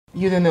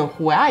You don't know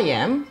who I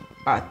am,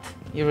 but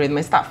you read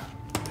my stuff.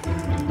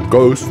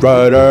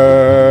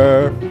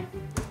 Ghostwriter!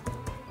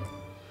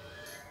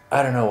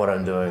 I don't know what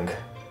I'm doing.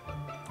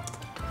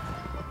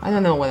 I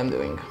don't know what I'm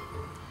doing.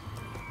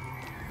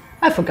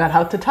 I forgot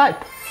how to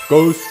type.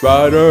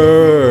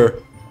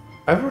 Ghostwriter!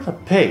 I wrote a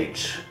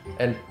page,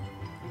 and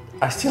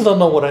I still don't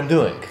know what I'm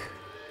doing.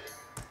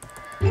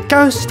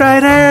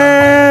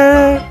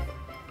 Ghostwriter!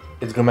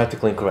 It's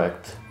grammatically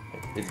incorrect.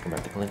 It's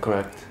grammatically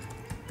incorrect.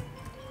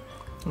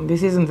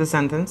 This isn't a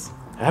sentence.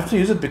 I have to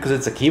use it because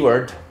it's a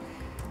keyword.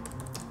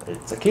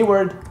 It's a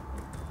keyword.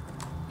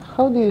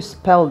 How do you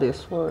spell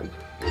this word?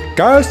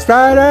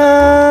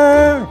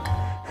 Ghostwriter!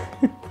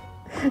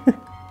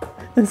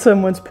 And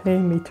someone's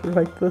paying me to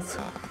write this.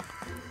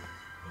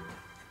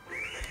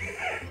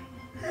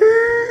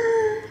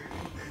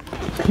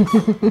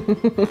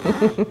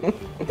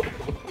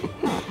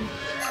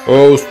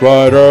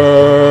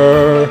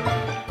 Ghostwriter!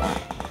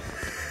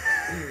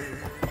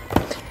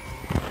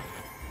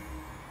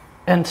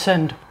 And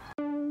send.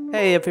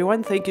 Hey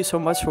everyone, thank you so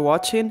much for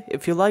watching.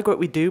 If you like what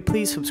we do,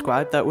 please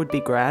subscribe, that would be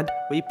grand.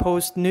 We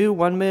post new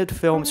 1 Minute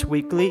Films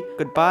weekly.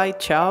 Goodbye,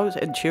 ciao,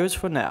 and cheers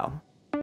for now.